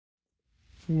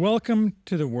Welcome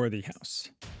to the Worthy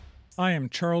House. I am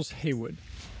Charles Haywood,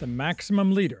 the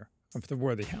maximum leader of the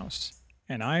Worthy House,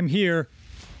 and I am here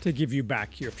to give you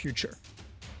back your future.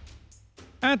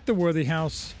 At the Worthy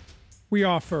House, we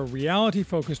offer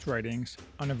reality-focused writings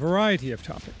on a variety of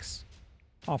topics,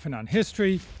 often on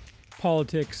history,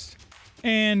 politics,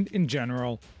 and, in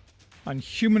general, on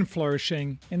human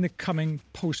flourishing in the coming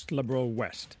post-liberal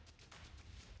West.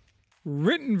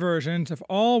 Written versions of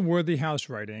all Worthy House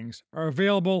writings are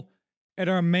available at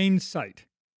our main site,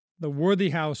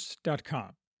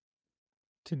 theworthyhouse.com.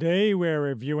 Today we're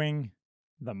reviewing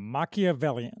The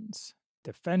Machiavellians,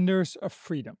 Defenders of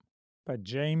Freedom by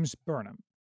James Burnham.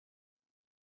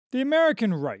 The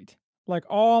American right, like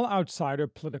all outsider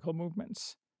political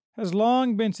movements, has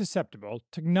long been susceptible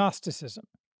to Gnosticism.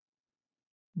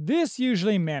 This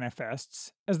usually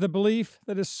manifests as the belief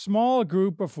that a small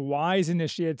group of wise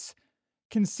initiates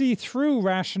can see through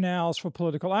rationales for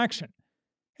political action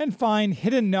and find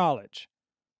hidden knowledge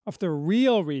of the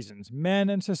real reasons men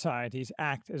and societies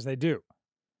act as they do.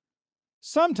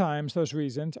 Sometimes those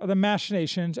reasons are the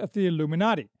machinations of the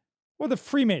Illuminati, or the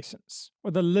Freemasons,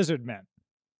 or the lizard men.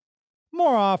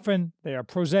 More often, they are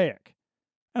prosaic,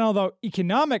 and although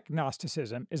economic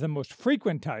Gnosticism is the most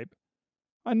frequent type,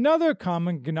 another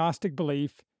common Gnostic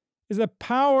belief is that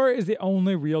power is the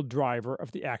only real driver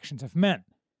of the actions of men,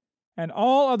 and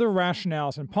all other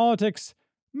rationales in politics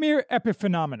mere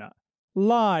epiphenomena,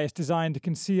 lies designed to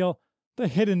conceal the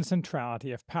hidden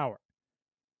centrality of power.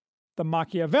 The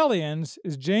Machiavellians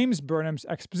is James Burnham's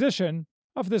exposition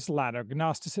of this latter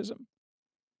Gnosticism.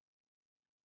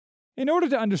 In order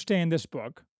to understand this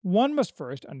book, one must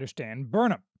first understand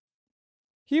Burnham.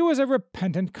 He was a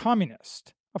repentant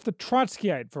communist of the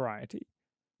Trotskyite variety,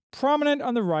 prominent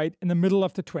on the right in the middle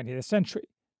of the 20th century,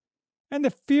 and the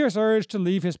fierce urge to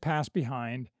leave his past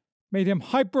behind made him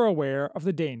hyper-aware of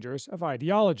the dangers of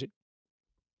ideology.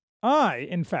 I,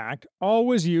 in fact,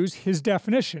 always use his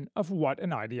definition of what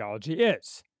an ideology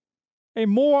is: a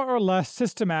more or less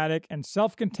systematic and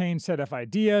self-contained set of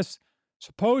ideas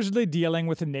supposedly dealing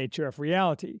with the nature of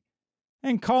reality,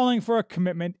 and calling for a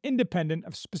commitment independent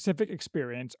of specific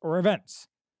experience or events.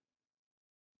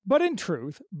 But in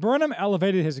truth, Burnham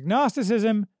elevated his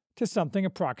Gnosticism to something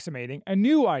approximating a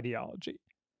new ideology.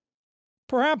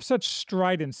 Perhaps such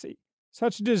stridency,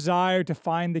 such desire to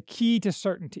find the key to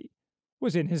certainty,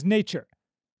 was in his nature,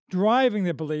 driving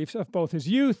the beliefs of both his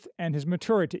youth and his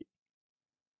maturity.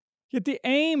 Yet the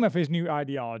aim of his new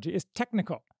ideology is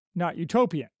technical, not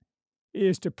utopian. It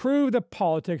is to prove that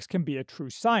politics can be a true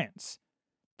science,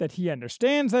 that he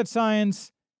understands that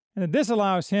science, and that this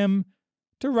allows him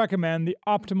to recommend the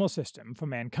optimal system for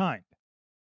mankind.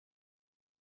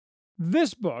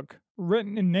 This book,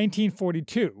 written in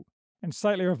 1942 and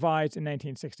slightly revised in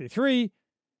 1963,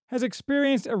 has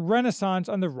experienced a renaissance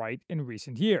on the right in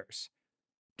recent years,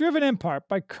 driven in part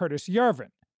by Curtis Yarvin,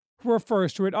 who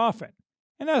refers to it often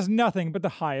and has nothing but the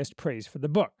highest praise for the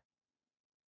book.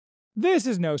 This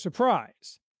is no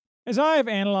surprise. As I have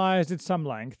analyzed at some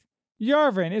length,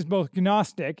 Yarvin is both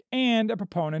Gnostic and a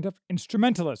proponent of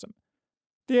instrumentalism,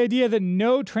 the idea that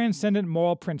no transcendent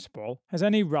moral principle has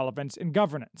any relevance in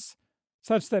governance,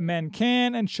 such that men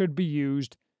can and should be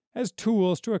used as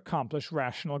tools to accomplish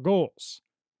rational goals.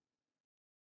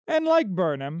 And like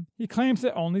Burnham, he claims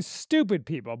that only stupid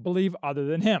people believe other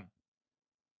than him.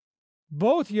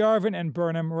 Both Yarvin and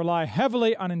Burnham rely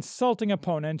heavily on insulting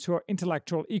opponents who are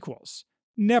intellectual equals,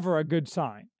 never a good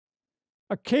sign.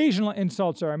 Occasional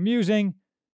insults are amusing,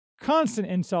 constant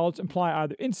insults imply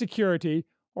either insecurity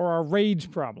or a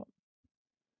rage problem.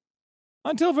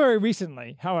 Until very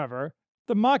recently, however,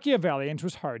 The Machiavellians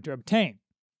was hard to obtain.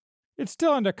 It's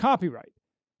still under copyright,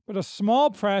 but a small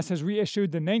press has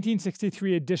reissued the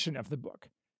 1963 edition of the book,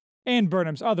 and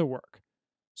Burnham's other work,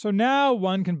 so now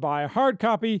one can buy a hard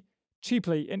copy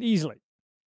cheaply and easily.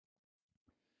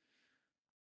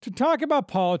 To talk about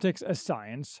politics as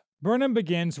science, Burnham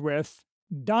begins with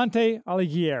Dante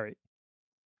Alighieri,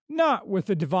 not with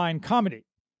the Divine Comedy.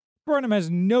 Burnham has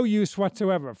no use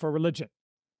whatsoever for religion.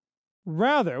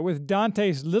 Rather with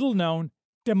Dante's little-known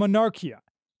De Monarchia,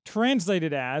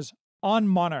 translated as On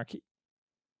Monarchy.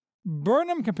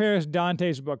 Burnham compares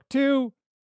Dante's book to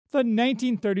the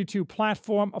 1932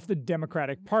 platform of the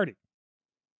Democratic Party.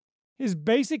 His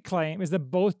basic claim is that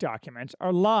both documents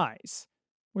are lies,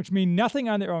 which mean nothing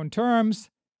on their own terms,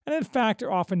 and in fact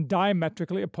are often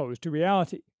diametrically opposed to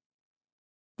reality.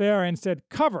 They are instead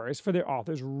covers for their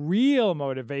author's real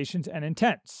motivations and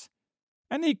intents,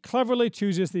 and he cleverly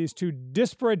chooses these two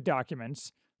disparate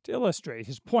documents to illustrate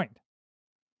his point.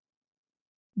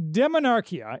 De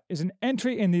Monarchia is an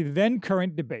entry in the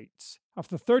then-current debates of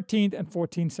the 13th and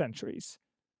 14th centuries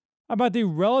about the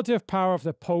relative power of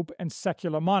the Pope and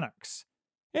secular monarchs,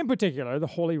 in particular the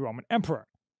Holy Roman Emperor.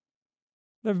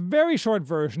 The very short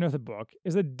version of the book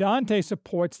is that Dante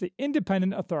supports the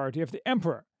independent authority of the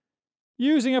emperor,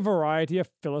 using a variety of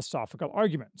philosophical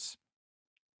arguments.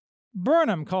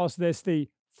 Burnham calls this the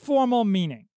formal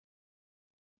meaning.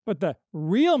 But the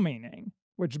real meaning,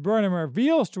 which Burnham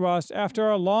reveals to us after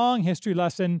a long history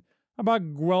lesson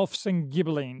about Guelphs and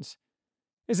Ghibellines,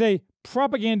 is a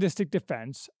propagandistic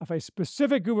defense of a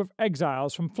specific group of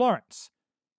exiles from Florence,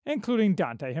 including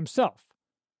Dante himself,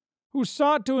 who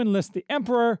sought to enlist the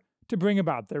emperor to bring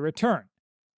about their return,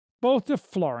 both to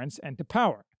Florence and to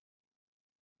power.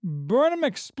 Burnham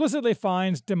explicitly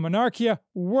finds the monarchia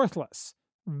worthless,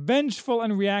 vengeful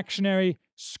and reactionary,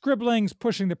 scribblings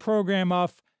pushing the program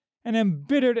off, an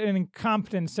embittered and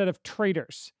incompetent set of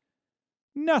traitors.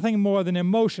 Nothing more than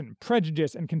emotion,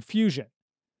 prejudice, and confusion,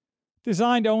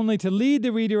 designed only to lead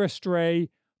the reader astray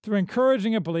through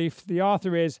encouraging a belief the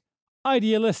author is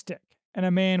idealistic and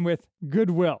a man with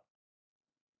goodwill.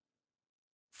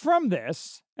 From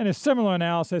this, and a similar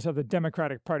analysis of the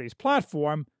Democratic Party's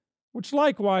platform, which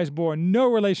likewise bore no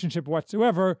relationship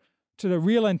whatsoever to the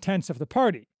real intents of the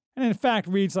party, and in fact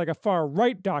reads like a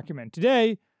far-right document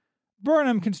today,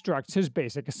 Burnham constructs his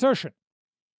basic assertion.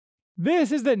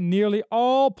 This is that nearly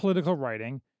all political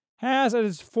writing has as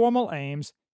its formal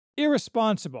aims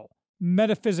irresponsible,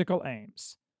 metaphysical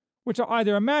aims, which are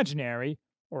either imaginary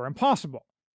or impossible.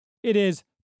 It is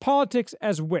politics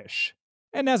as wish,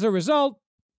 and as a result,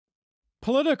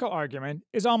 political argument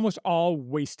is almost all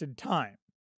wasted time.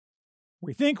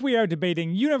 We think we are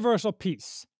debating universal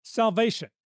peace, salvation,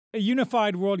 a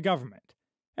unified world government,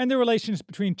 and the relations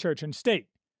between church and state.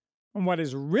 And what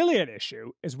is really at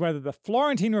issue is whether the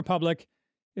Florentine Republic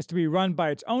is to be run by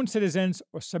its own citizens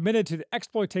or submitted to the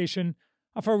exploitation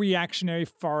of a reactionary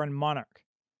foreign monarch.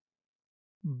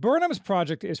 Burnham's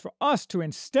project is for us to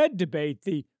instead debate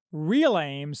the real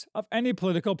aims of any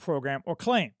political program or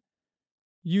claim,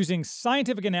 using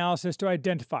scientific analysis to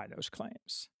identify those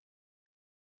claims.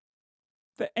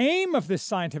 The aim of this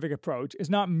scientific approach is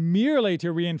not merely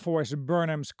to reinforce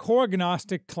Burnham's core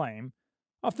Gnostic claim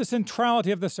of the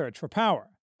centrality of the search for power,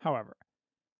 however.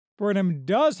 Burnham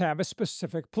does have a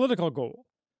specific political goal,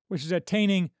 which is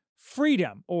attaining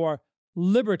freedom or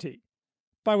liberty,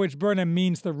 by which Burnham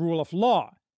means the rule of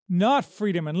law, not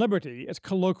freedom and liberty as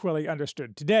colloquially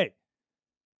understood today.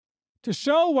 To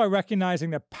show why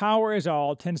recognizing that power is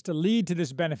all tends to lead to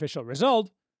this beneficial result,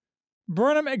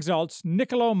 Burnham exalts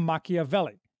Niccolo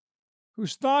Machiavelli,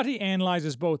 whose thought he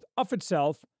analyzes both of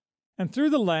itself and through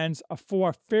the lens of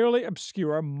four fairly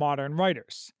obscure modern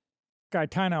writers: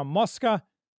 Gaetano Mosca,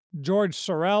 George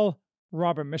Sorel,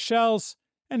 Robert Michels,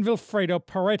 and Vilfredo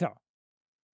Pareto.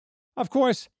 Of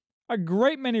course, a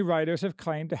great many writers have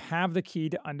claimed to have the key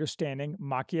to understanding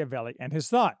Machiavelli and his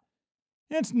thought,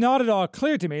 and it's not at all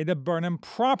clear to me that Burnham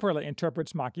properly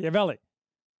interprets Machiavelli.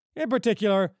 In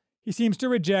particular, he seems to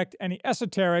reject any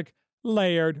esoteric,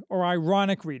 layered, or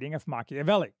ironic reading of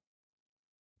Machiavelli.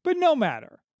 But no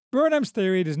matter, Burnham's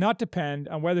theory does not depend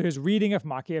on whether his reading of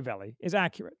Machiavelli is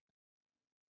accurate.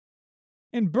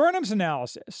 In Burnham's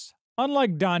analysis,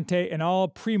 unlike Dante and all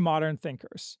pre-modern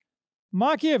thinkers,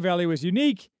 Machiavelli was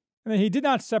unique in that he did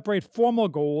not separate formal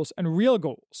goals and real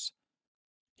goals.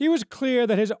 He was clear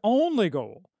that his only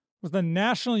goal was the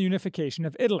national unification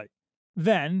of Italy,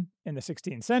 then, in the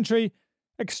 16th century,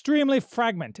 extremely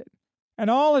fragmented, and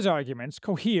all his arguments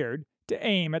cohered to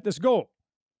aim at this goal.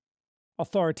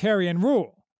 Authoritarian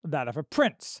rule, that of a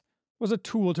prince, was a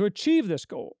tool to achieve this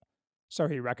goal, so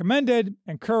he recommended,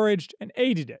 encouraged, and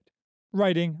aided it,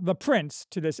 writing The Prince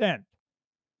to this end.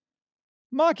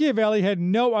 Machiavelli had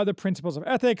no other principles of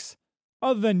ethics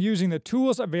other than using the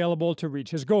tools available to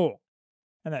reach his goal,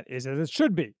 and that is as it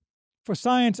should be, for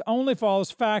science only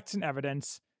follows facts and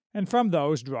evidence, and from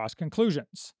those draws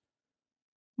conclusions.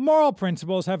 Moral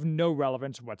principles have no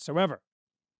relevance whatsoever.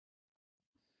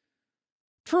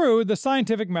 True, the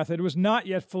scientific method was not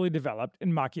yet fully developed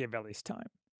in Machiavelli's time,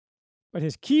 but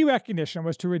his key recognition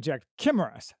was to reject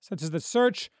chimeras, such as the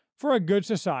search for a good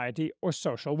society or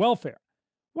social welfare,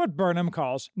 what Burnham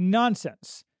calls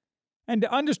nonsense, and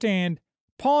to understand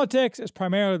politics as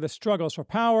primarily the struggles for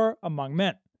power among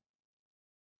men.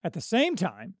 At the same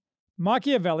time,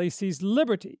 Machiavelli sees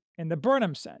liberty, in the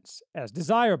Burnham sense, as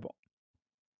desirable.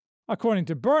 According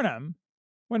to Burnham,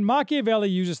 when Machiavelli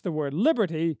uses the word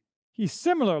liberty, he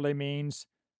similarly means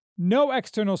no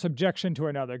external subjection to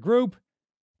another group,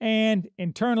 and,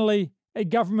 internally, a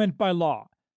government by law,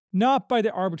 not by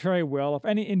the arbitrary will of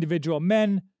any individual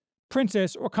men,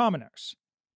 princes, or commoners.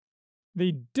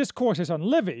 The discourses on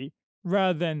Livy,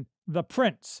 rather than the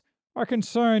prince, are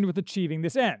concerned with achieving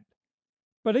this end.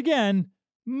 But again,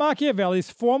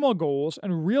 Machiavelli's formal goals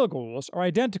and real goals are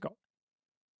identical.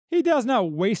 He does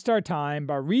not waste our time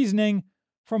by reasoning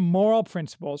from moral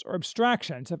principles or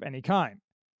abstractions of any kind.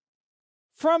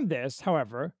 From this,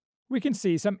 however, we can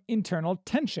see some internal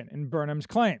tension in Burnham's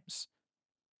claims.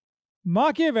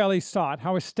 Machiavelli sought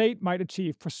how a state might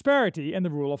achieve prosperity and the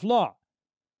rule of law.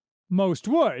 Most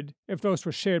would, if those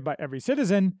were shared by every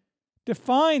citizen,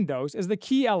 define those as the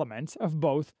key elements of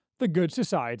both the good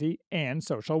society and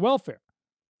social welfare.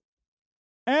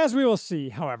 As we will see,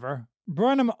 however,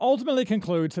 Burnham ultimately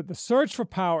concludes that the search for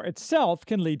power itself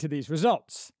can lead to these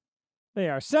results. They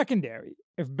are secondary,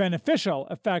 if beneficial,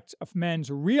 effects of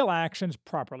men's real actions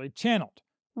properly channeled,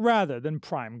 rather than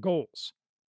prime goals.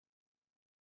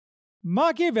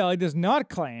 Machiavelli does not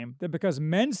claim that because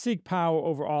men seek power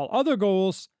over all other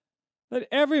goals, that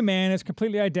every man is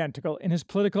completely identical in his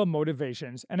political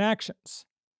motivations and actions.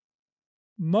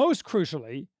 Most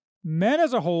crucially, men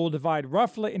as a whole divide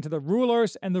roughly into the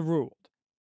rulers and the ruled,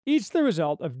 each the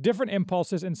result of different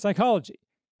impulses in psychology,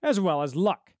 as well as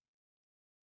luck.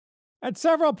 At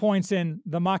several points in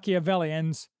The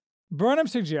Machiavellians, Burnham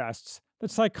suggests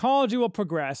that psychology will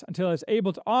progress until it is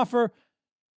able to offer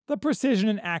the precision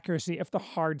and accuracy of the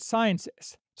hard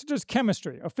sciences, such as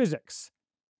chemistry or physics.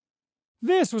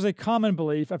 This was a common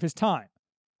belief of his time,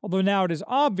 although now it is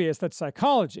obvious that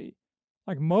psychology,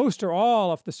 like most or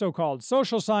all of the so-called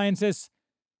social sciences,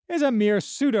 is a mere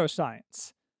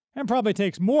pseudoscience, and probably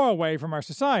takes more away from our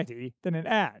society than it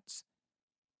adds.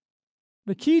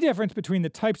 The key difference between the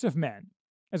types of men,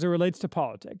 as it relates to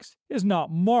politics, is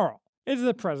not moral. It is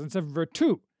the presence of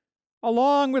virtue,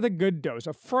 along with a good dose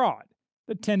of fraud,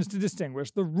 that tends to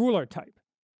distinguish the ruler type.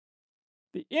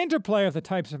 The interplay of the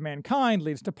types of mankind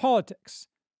leads to politics,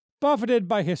 buffeted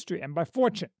by history and by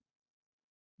fortune.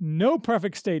 No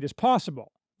perfect state is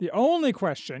possible. The only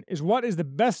question is what is the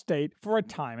best state for a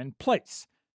time and place,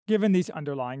 given these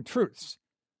underlying truths.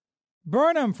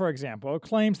 Burnham, for example,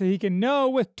 claims that he can know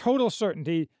with total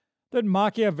certainty that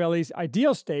Machiavelli's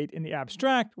ideal state in the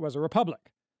abstract was a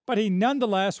republic, but he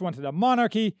nonetheless wanted a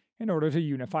monarchy in order to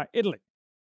unify Italy.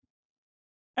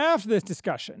 After this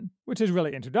discussion, which is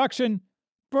really introduction,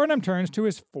 Burnham turns to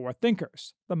his four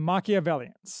thinkers, the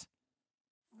Machiavellians.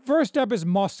 First up is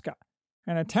Mosca,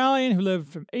 an Italian who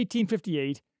lived from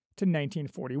 1858 to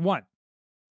 1941.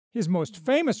 His most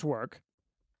famous work,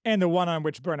 and the one on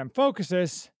which Burnham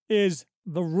focuses, is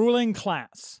The Ruling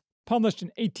Class, published in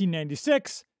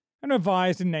 1896 and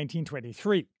revised in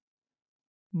 1923.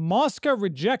 Mosca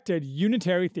rejected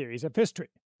unitary theories of history,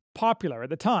 popular at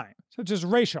the time, such as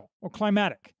racial or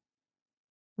climatic.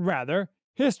 Rather,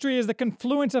 history is the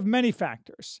confluence of many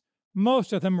factors,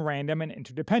 most of them random and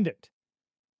interdependent.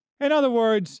 In other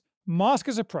words,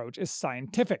 Mosca's approach is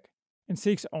scientific and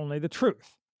seeks only the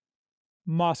truth.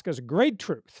 Mosca's great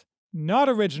truth, not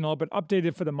original but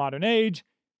updated for the modern age,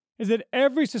 is that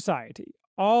every society,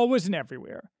 always and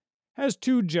everywhere, has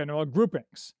two general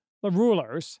groupings, the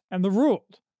rulers and the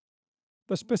ruled.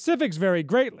 The specifics vary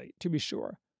greatly, to be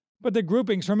sure, but the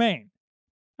groupings remain,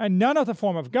 and none of the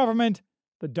form of government,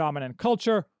 the dominant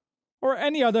culture, or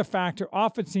any other factor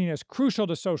often seen as crucial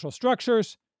to social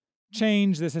structures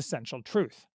change this essential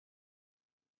truth.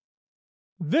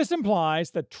 This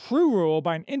implies that true rule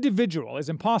by an individual is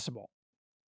impossible.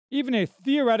 Even a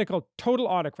theoretical total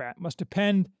autocrat must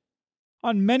depend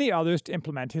on many others to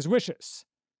implement his wishes,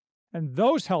 and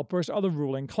those helpers are the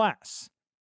ruling class,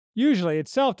 usually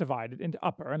itself divided into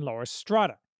upper and lower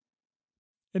strata.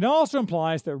 It also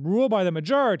implies that rule by the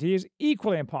majority is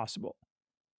equally impossible.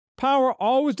 Power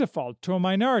always defaults to a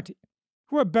minority,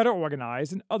 who are better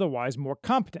organized and otherwise more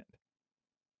competent.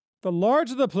 The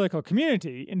larger the political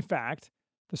community, in fact,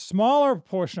 the smaller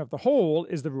portion of the whole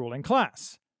is the ruling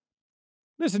class.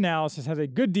 This analysis has a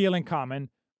good deal in common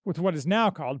with what is now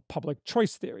called public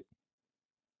choice theory.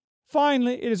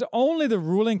 Finally, it is only the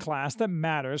ruling class that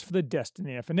matters for the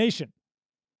destiny of a nation.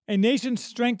 A nation's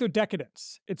strength or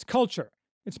decadence, its culture,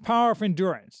 its power of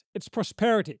endurance, its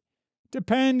prosperity,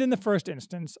 depend in the first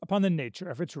instance upon the nature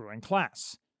of its ruling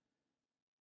class.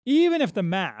 Even if the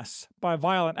mass, by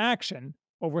violent action,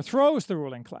 overthrows the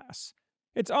ruling class,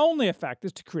 its only effect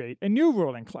is to create a new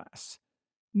ruling class,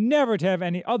 never to have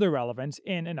any other relevance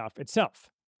in and of itself.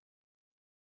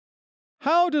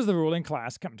 How does the ruling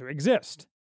class come to exist?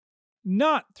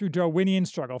 Not through Darwinian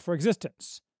struggle for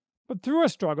existence, but through a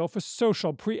struggle for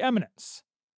social preeminence.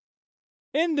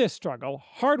 In this struggle,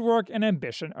 hard work and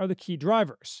ambition are the key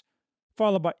drivers,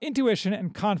 followed by intuition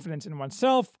and confidence in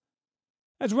oneself,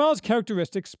 as well as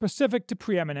characteristics specific to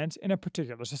preeminence in a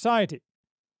particular society,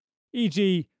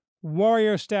 e.g.,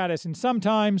 warrior status in some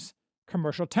times,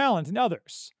 commercial talent, and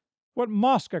others, what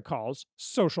Mosca calls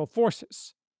social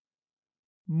forces.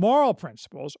 Moral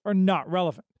principles are not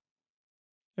relevant.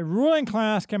 A ruling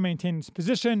class can maintain its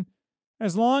position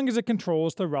as long as it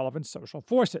controls the relevant social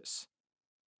forces.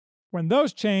 When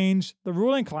those change, the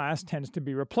ruling class tends to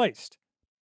be replaced,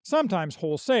 sometimes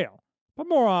wholesale, but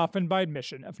more often by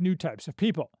admission of new types of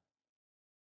people.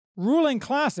 Ruling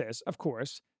classes, of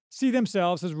course, see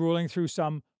themselves as ruling through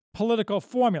some political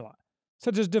formula,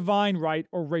 such as divine right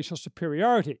or racial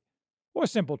superiority, or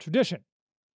simple tradition,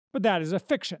 but that is a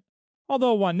fiction,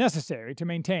 although one necessary to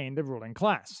maintain the ruling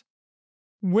class.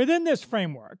 Within this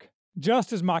framework,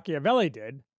 just as Machiavelli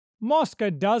did,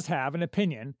 Mosca does have an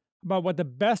opinion about what the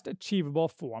best achievable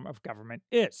form of government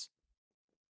is.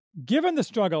 Given the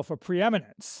struggle for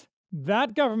preeminence,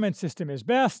 that government system is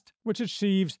best which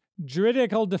achieves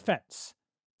juridical defense,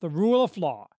 the rule of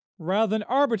law, rather than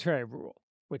arbitrary rule,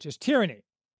 which is tyranny,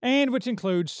 and which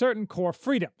includes certain core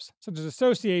freedoms, such as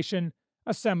association,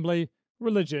 assembly,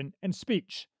 religion, and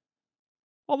speech.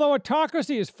 Although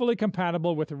autocracy is fully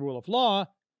compatible with the rule of law,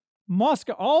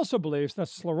 Mosca also believes that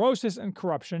sclerosis and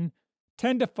corruption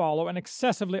tend to follow an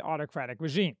excessively autocratic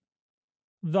regime.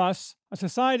 Thus, a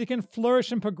society can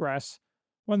flourish and progress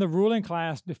when the ruling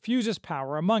class diffuses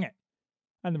power among it,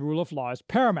 and the rule of law is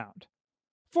paramount,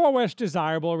 for which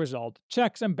desirable result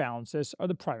checks and balances are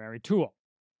the primary tool.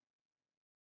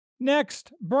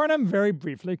 Next, Burnham very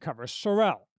briefly covers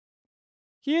Sorel.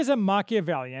 He is a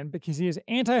Machiavellian because he is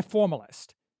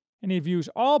anti-formalist, and he views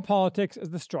all politics as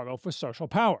the struggle for social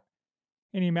power,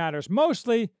 and he matters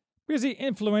mostly because he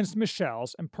influenced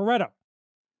Michels and Pareto.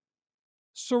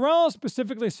 Sorel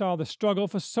specifically saw the struggle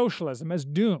for socialism as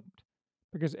doomed,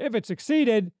 because if it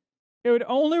succeeded, it would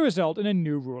only result in a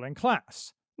new ruling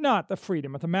class, not the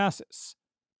freedom of the masses.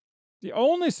 The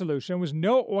only solution was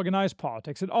no organized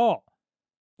politics at all,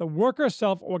 the worker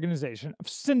self-organization of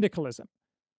syndicalism,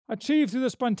 achieved through the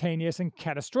spontaneous and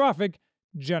catastrophic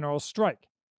general strike.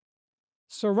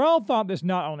 Sorel thought this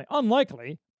not only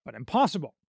unlikely, but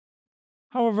impossible.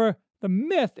 However, the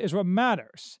myth is what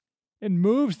matters. It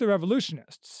moves the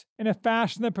revolutionists in a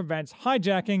fashion that prevents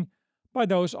hijacking by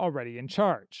those already in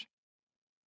charge.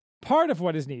 Part of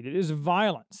what is needed is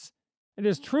violence. It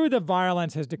is true that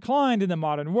violence has declined in the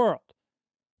modern world,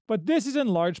 but this is in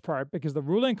large part because the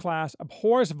ruling class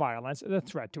abhors violence as a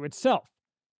threat to itself,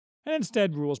 and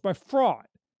instead rules by fraud,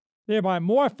 thereby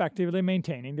more effectively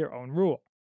maintaining their own rule.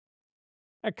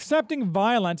 Accepting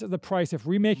violence as the price of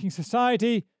remaking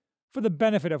society for the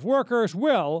benefit of workers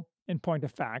will, in point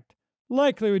of fact,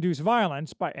 likely reduce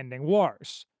violence by ending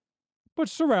wars. But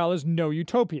Sorel is no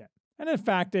utopian, and in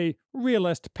fact a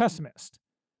realist pessimist.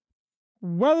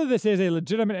 Whether this is a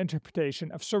legitimate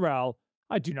interpretation of Sorel,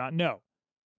 I do not know,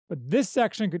 but this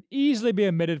section could easily be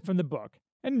omitted from the book,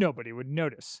 and nobody would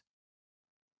notice.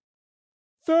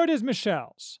 Third is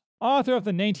Michels, author of the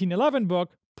 1911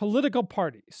 book Political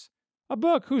Parties, a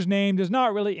book whose name does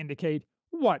not really indicate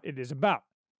what it is about.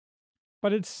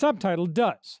 But its subtitle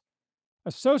does: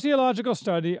 A Sociological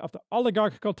Study of the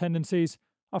Oligarchical Tendencies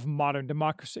of Modern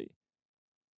Democracy.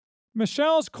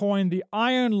 Michels coined the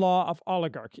iron law of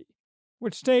oligarchy,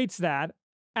 which states that,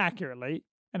 accurately,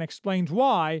 and explains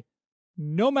why,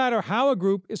 no matter how a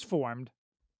group is formed,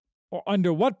 or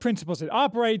under what principles it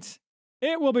operates,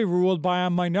 it will be ruled by a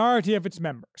minority of its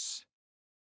members.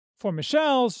 For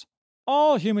Michels,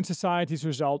 all human societies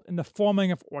result in the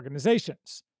forming of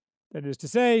organizations, that is to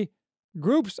say,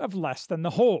 groups of less than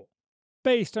the whole,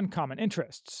 based on common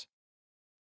interests.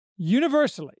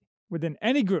 Universally, within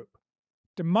any group,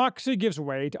 democracy gives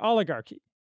way to oligarchy.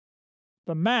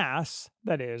 The mass,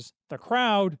 that is, the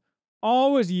crowd,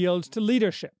 always yields to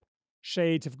leadership,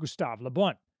 shades of Gustave Le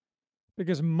Bon,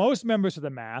 because most members of the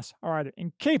mass are either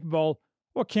incapable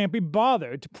or can't be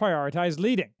bothered to prioritize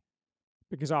leading,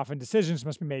 because often decisions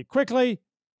must be made quickly,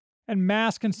 and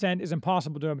mass consent is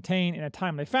impossible to obtain in a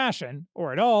timely fashion,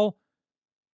 or at all,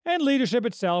 and leadership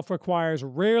itself requires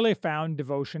rarely found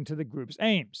devotion to the group's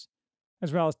aims,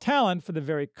 as well as talent for the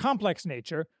very complex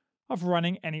nature of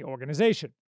running any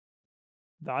organization.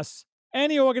 Thus,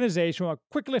 any organization will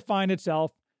quickly find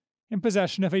itself in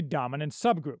possession of a dominant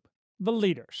subgroup, the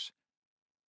leaders.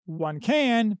 One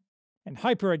can, and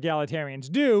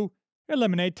hyper-egalitarians do,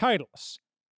 eliminate titles.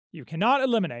 You cannot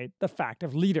eliminate the fact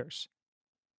of leaders.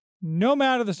 No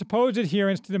matter the supposed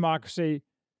adherence to democracy,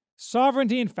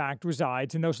 sovereignty in fact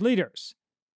resides in those leaders,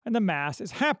 and the mass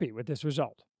is happy with this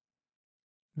result.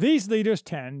 These leaders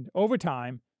tend, over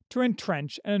time, to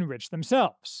entrench and enrich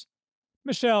themselves.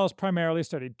 Michels primarily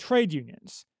studied trade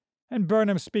unions, and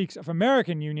Burnham speaks of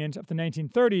American unions of the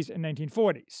 1930s and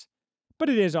 1940s, but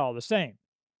it is all the same,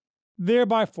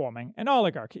 thereby forming an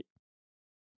oligarchy.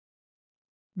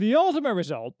 The ultimate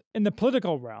result in the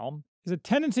political realm is a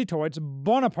tendency towards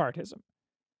Bonapartism,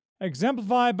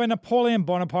 exemplified by Napoleon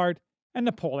Bonaparte and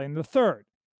Napoleon III,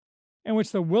 in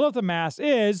which the will of the mass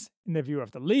is, in the view of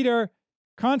the leader,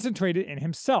 concentrated in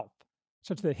himself,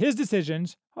 such that his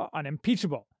decisions are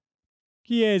unimpeachable.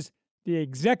 He is the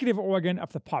executive organ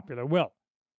of the popular will.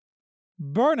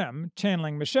 Burnham,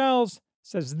 channeling Michel's,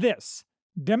 says this: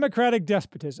 democratic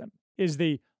despotism is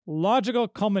the logical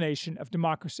culmination of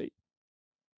democracy.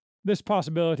 This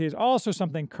possibility is also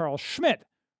something Carl Schmitt,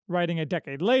 writing a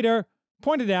decade later,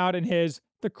 pointed out in his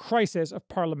The Crisis of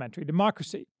Parliamentary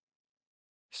Democracy.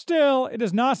 Still, it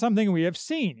is not something we have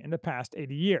seen in the past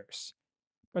 80 years.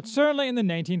 But certainly in the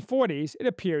 1940s, it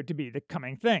appeared to be the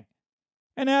coming thing.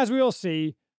 And as we will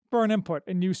see, Burnham put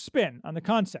a new spin on the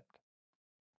concept.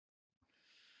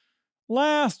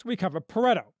 Last, we cover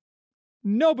Pareto.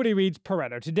 Nobody reads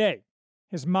Pareto today.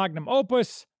 His magnum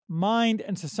opus, Mind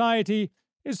and Society,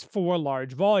 is 4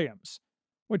 large volumes,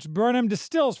 which Burnham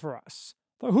distills for us,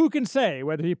 though who can say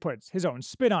whether he puts his own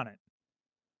spin on it.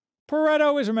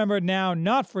 Pareto is remembered now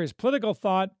not for his political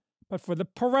thought, but for the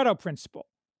Pareto principle,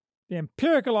 the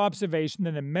empirical observation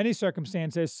that in many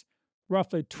circumstances,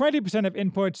 roughly 20% of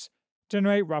inputs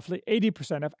generate roughly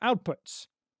 80% of outputs.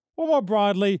 Or more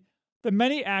broadly, that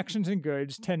many actions and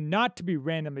goods tend not to be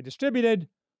randomly distributed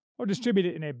or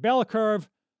distributed in a bell curve,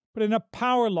 but in a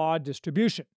power law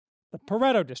distribution, the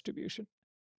Pareto distribution.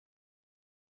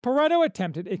 Pareto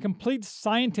attempted a complete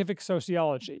scientific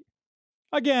sociology.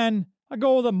 Again, a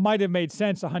goal that might have made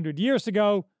sense 100 years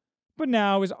ago, but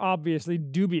now is obviously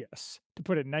dubious, to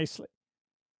put it nicely.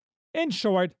 In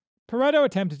short, Pareto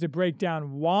attempted to break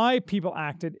down why people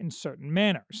acted in certain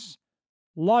manners: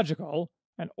 logical,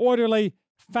 an orderly,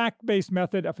 fact-based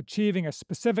method of achieving a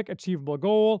specific achievable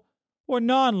goal, or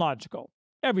non-logical,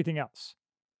 everything else.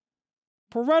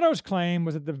 Pareto's claim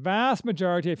was that the vast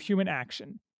majority of human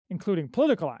action, including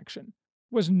political action,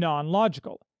 was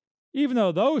non-logical, even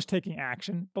though those taking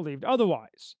action believed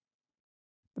otherwise.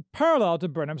 The parallel to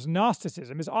Burnham's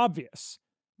Gnosticism is obvious,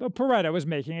 though Pareto is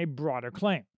making a broader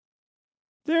claim.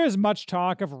 There is much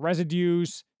talk of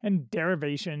residues and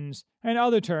derivations and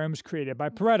other terms created by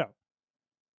Pareto.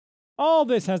 All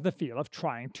this has the feel of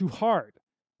trying too hard,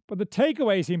 but the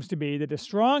takeaway seems to be that a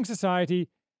strong society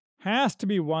has to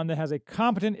be one that has a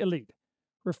competent elite,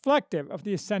 reflective of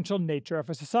the essential nature of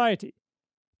a society,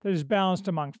 that is balanced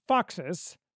among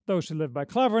foxes, those who live by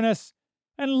cleverness,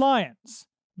 and lions,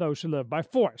 those who live by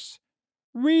force,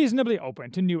 reasonably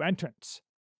open to new entrants.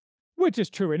 Which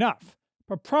is true enough,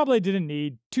 but probably didn't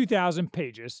need 2,000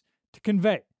 pages to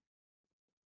convey.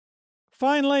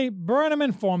 Finally, Burnham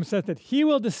informs us that he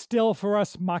will distill for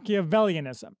us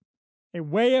Machiavellianism, a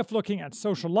way of looking at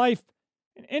social life,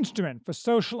 an instrument for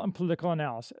social and political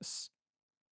analysis.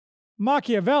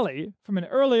 Machiavelli, from an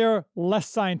earlier, less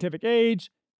scientific age,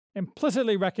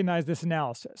 implicitly recognized this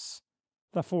analysis.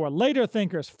 The 4 later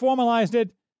thinkers formalized it,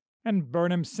 and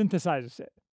Burnham synthesizes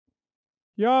it.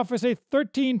 He offers a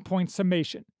 13-point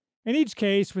summation, in each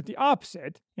case with the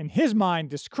opposite, in his mind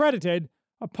discredited,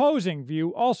 opposing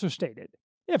view also stated,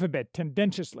 if a bit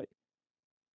tendentiously.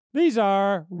 These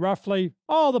are, roughly,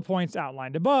 all the points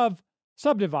outlined above,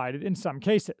 subdivided in some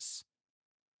cases.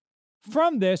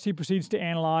 From this, he proceeds to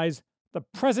analyze the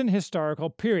present historical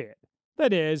period,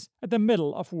 that is, at the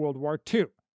middle of World War II.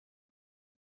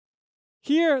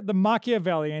 Here, the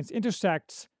Machiavellians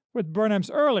intersects with Burnham's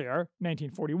earlier,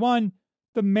 1941,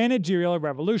 the managerial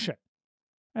revolution,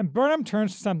 and Burnham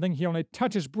turns to something he only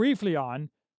touches briefly on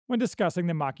when discussing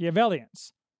the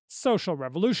Machiavellians: social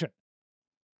revolution.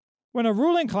 When a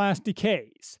ruling class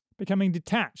decays, becoming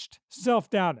detached,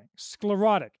 self-doubting,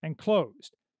 sclerotic, and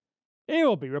closed, it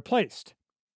will be replaced.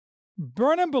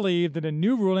 Burnham believed that a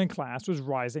new ruling class was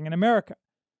rising in America,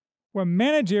 where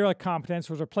managerial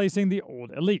competence was replacing the old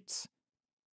elites.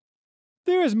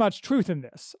 There is much truth in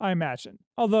this, I imagine,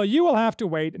 although you will have to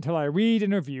wait until I read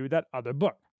and review that other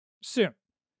book, soon.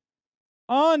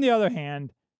 On the other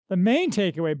hand, the main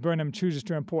takeaway Burnham chooses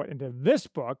to import into this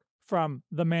book from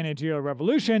The Managerial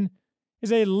Revolution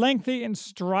is a lengthy and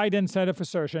strident set of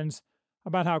assertions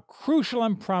about how crucial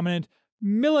and prominent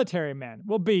military men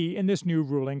will be in this new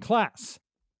ruling class.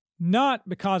 Not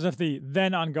because of the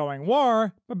then ongoing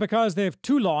war, but because they have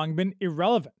too long been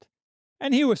irrelevant.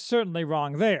 And he was certainly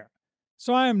wrong there,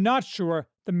 so I am not sure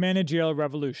the managerial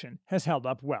revolution has held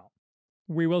up well.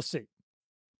 We will see.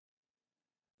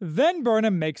 Then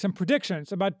Burnham makes some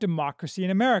predictions about democracy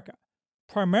in America,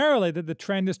 primarily that the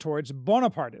trend is towards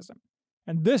Bonapartism,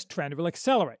 and this trend will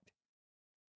accelerate.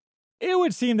 It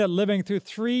would seem that living through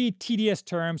 3 tedious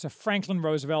terms of Franklin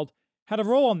Roosevelt had a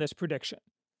role in this prediction,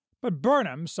 but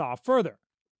Burnham saw further.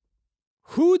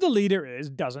 Who the leader is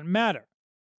doesn't matter.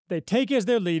 They take as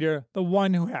their leader the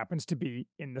one who happens to be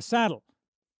in the saddle.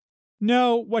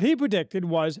 No, what he predicted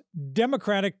was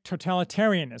democratic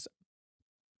totalitarianism.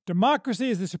 Democracy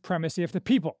is the supremacy of the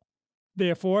people.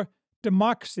 Therefore,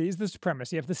 democracy is the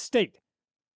supremacy of the state.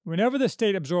 Whenever the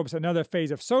state absorbs another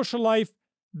phase of social life,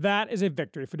 that is a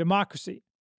victory for democracy.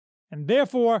 And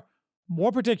therefore,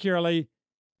 more particularly,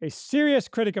 a serious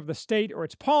critic of the state or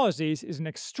its policies is an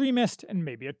extremist and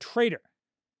maybe a traitor.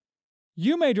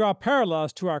 You may draw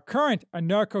parallels to our current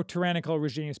anarcho-tyrannical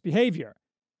regime's behavior,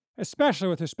 especially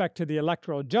with respect to the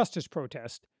electoral justice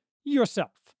protest,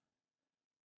 yourself.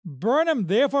 Burnham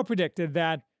therefore predicted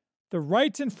that the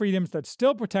rights and freedoms that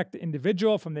still protect the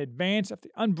individual from the advance of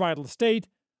the unbridled state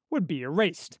would be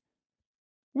erased.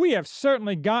 We have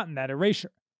certainly gotten that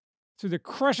erasure, through the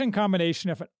crushing combination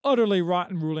of an utterly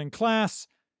rotten ruling class,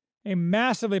 a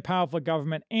massively powerful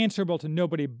government answerable to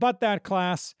nobody but that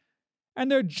class, and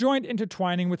their joint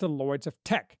intertwining with the lords of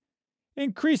tech,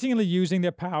 increasingly using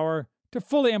their power to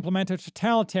fully implement a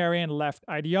totalitarian left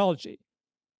ideology.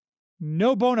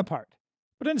 No Bonaparte,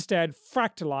 but instead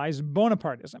fractalized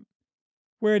Bonapartism,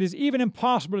 where it is even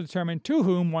impossible to determine to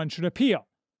whom one should appeal,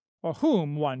 or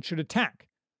whom one should attack.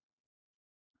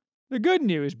 The good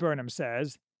news, Burnham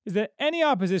says, is that any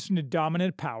opposition to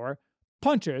dominant power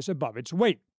punches above its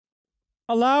weight,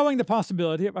 allowing the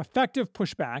possibility of effective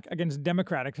pushback against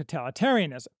democratic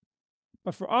totalitarianism.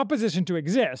 But for opposition to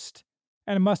exist,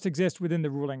 and it must exist within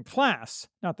the ruling class,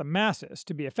 not the masses,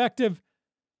 to be effective,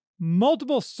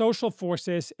 multiple social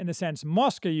forces, in the sense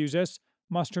Moscow uses,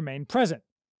 must remain present.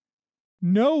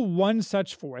 No one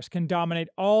such force can dominate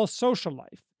all social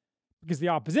life, because the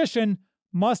opposition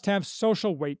must have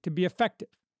social weight to be effective.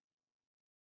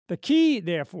 The key,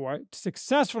 therefore, to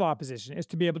successful opposition is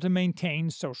to be able to maintain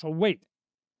social weight.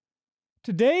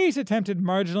 Today's attempted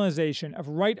marginalization of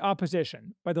right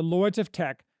opposition by the lords of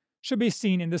tech should be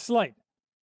seen in this light,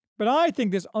 but I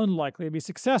think this unlikely to be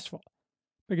successful,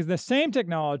 because the same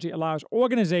technology allows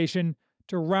organization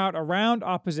to route around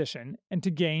opposition and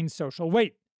to gain social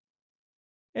weight.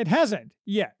 It hasn't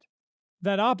yet.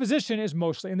 That opposition is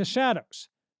mostly in the shadows,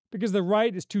 because the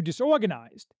right is too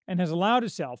disorganized and has allowed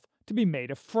itself to be made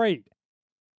afraid.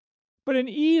 But in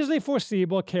easily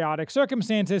foreseeable chaotic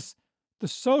circumstances, the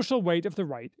social weight of the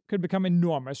right could become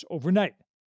enormous overnight.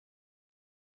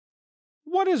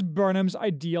 What is Burnham's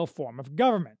ideal form of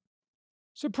government?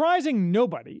 Surprising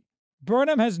nobody,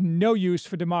 Burnham has no use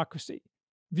for democracy,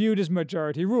 viewed as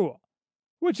majority rule,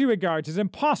 which he regards as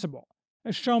impossible,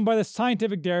 as shown by the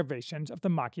scientific derivations of the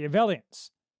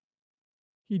Machiavellians.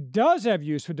 He does have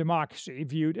use for democracy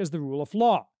viewed as the rule of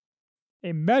law,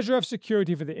 a measure of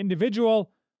security for the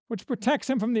individual which protects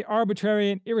him from the arbitrary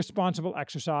and irresponsible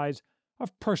exercise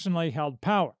of personally held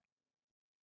power.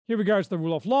 He regards the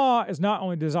rule of law as not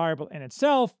only desirable in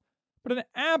itself, but an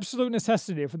absolute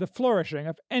necessity for the flourishing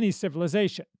of any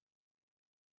civilization.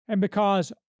 And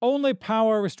because only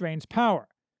power restrains power,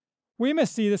 we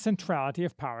must see the centrality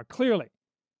of power clearly,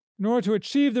 in order to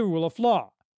achieve the rule of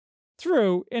law,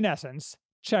 through, in essence,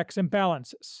 checks and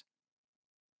balances.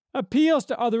 Appeals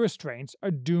to other restraints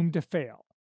are doomed to fail.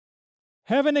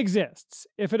 Heaven exists,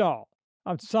 if at all,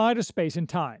 outside of space and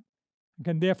time, and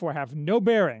can therefore have no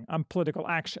bearing on political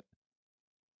action.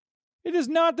 It is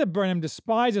not that Burnham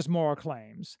despises moral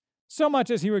claims, so much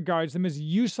as he regards them as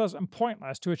useless and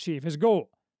pointless to achieve his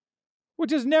goal,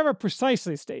 which is never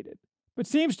precisely stated, but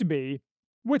seems to be,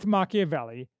 with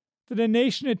Machiavelli, that a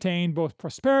nation attain both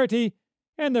prosperity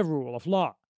and the rule of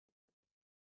law.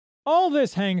 All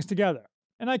this hangs together,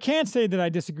 and I can't say that I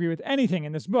disagree with anything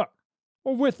in this book,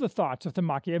 or with the thoughts of the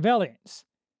Machiavellians,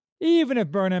 even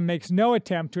if Burnham makes no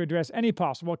attempt to address any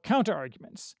possible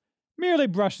counter-arguments, merely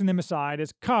brushing them aside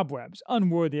as cobwebs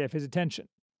unworthy of his attention.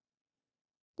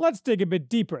 Let's dig a bit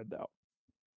deeper, though.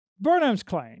 Burnham's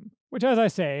claim, which as I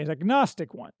say is a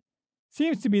gnostic one,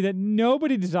 seems to be that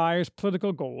nobody desires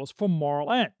political goals for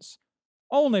moral ends,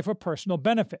 only for personal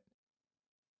benefit.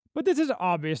 But this is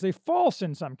obviously false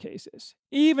in some cases,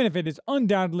 even if it is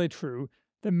undoubtedly true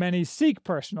that many seek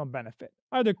personal benefit,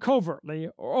 either covertly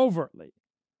or overtly.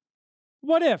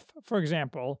 What if, for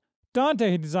example,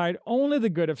 Dante had desired only the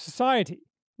good of society,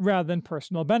 rather than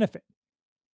personal benefit?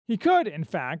 He could, in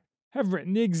fact, have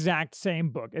written the exact same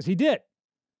book as he did.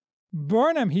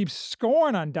 Burnham heaps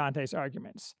scorn on Dante's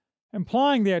arguments,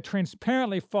 implying they are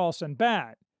transparently false and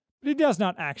bad, but he does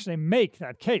not actually make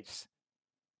that case.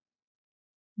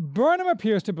 Burnham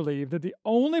appears to believe that the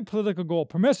only political goal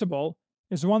permissible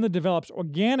is one that develops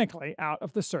organically out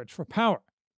of the search for power.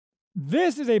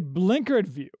 This is a blinkered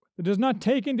view that does not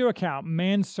take into account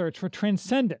man's search for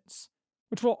transcendence,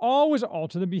 which will always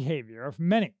alter the behavior of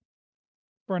many.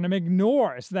 Burnham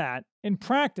ignores that, in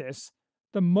practice,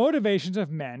 the motivations of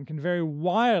men can vary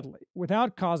wildly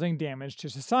without causing damage to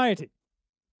society,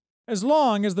 as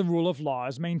long as the rule of law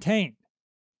is maintained.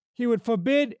 He would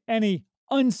forbid any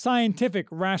unscientific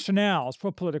rationales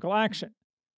for political action,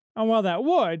 and while that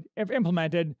would, if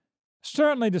implemented,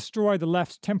 certainly destroy the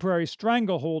left's temporary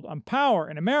stranglehold on power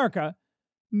in America,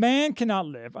 man cannot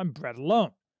live on bread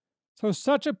alone, so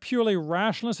such a purely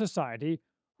rationalist society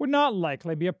would not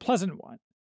likely be a pleasant one.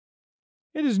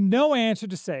 It is no answer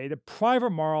to say that private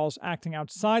morals acting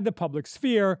outside the public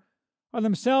sphere are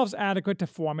themselves adequate to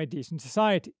form a decent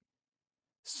society.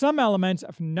 Some elements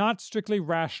of not strictly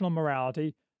rational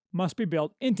morality must be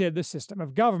built into the system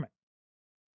of government.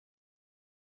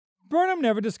 Burnham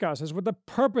never discusses what the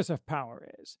purpose of power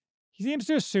is. He seems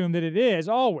to assume that it is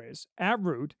always, at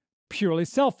root, purely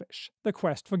selfish, the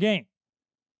quest for gain.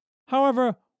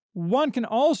 However, one can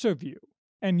also view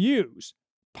and use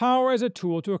power as a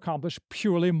tool to accomplish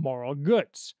purely moral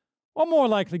goods, or more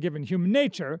likely given human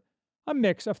nature, a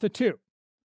mix of the two.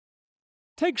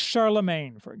 Take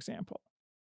Charlemagne, for example.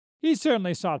 He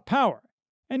certainly sought power,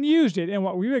 and used it in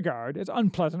what we regard as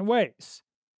unpleasant ways.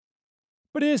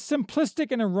 But it is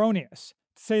simplistic and erroneous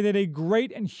to say that a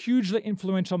great and hugely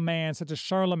influential man such as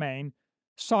Charlemagne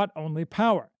sought only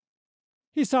power.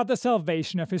 He sought the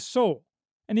salvation of his soul,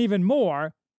 and even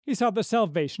more, he sought the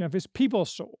salvation of his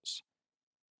people's souls.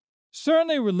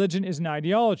 Certainly religion is an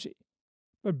ideology,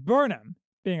 but Burnham,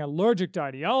 being allergic to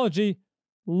ideology,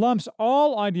 lumps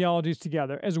all ideologies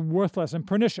together as worthless and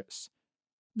pernicious,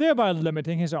 thereby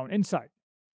limiting his own insight.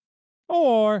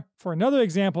 Or, for another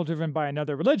example driven by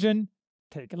another religion,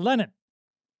 take Lenin.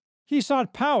 He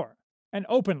sought power, and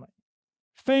openly,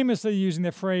 famously using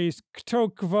the phrase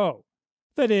 "kto quo,"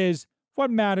 that is, what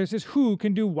matters is who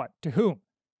can do what to whom.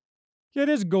 Yet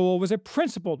his goal was a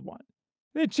principled one,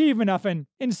 the achievement of an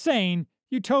insane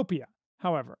utopia,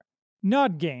 however,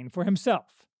 not gain for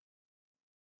himself.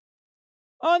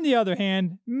 On the other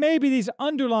hand, maybe these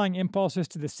underlying impulses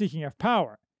to the seeking of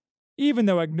power, even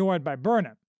though ignored by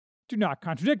Burnham, do not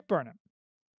contradict Burnham.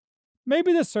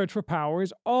 Maybe the search for power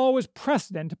is always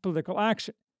precedent to political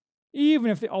action,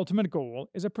 even if the ultimate goal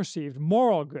is a perceived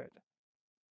moral good.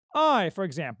 I, for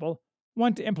example,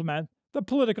 want to implement the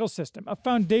political system of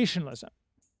foundationalism.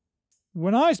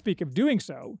 When I speak of doing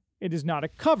so, it is not a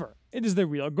cover, it is the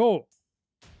real goal.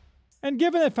 And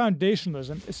given that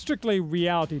foundationalism is strictly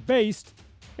reality-based,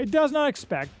 it does not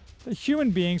expect that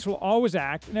human beings will always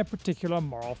act in a particular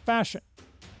moral fashion,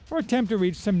 or attempt to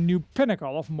reach some new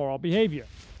pinnacle of moral behavior.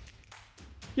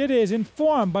 Yet it is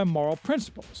informed by moral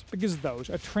principles, because those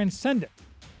are transcendent.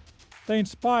 They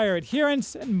inspire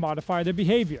adherence and modify their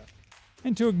behavior,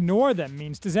 and to ignore them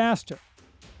means disaster.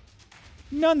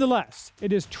 Nonetheless,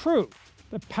 it is true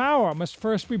that power must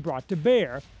first be brought to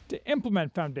bear to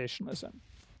implement foundationalism,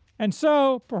 and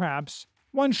so, perhaps,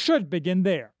 one should begin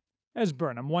there, as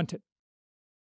Burnham wanted.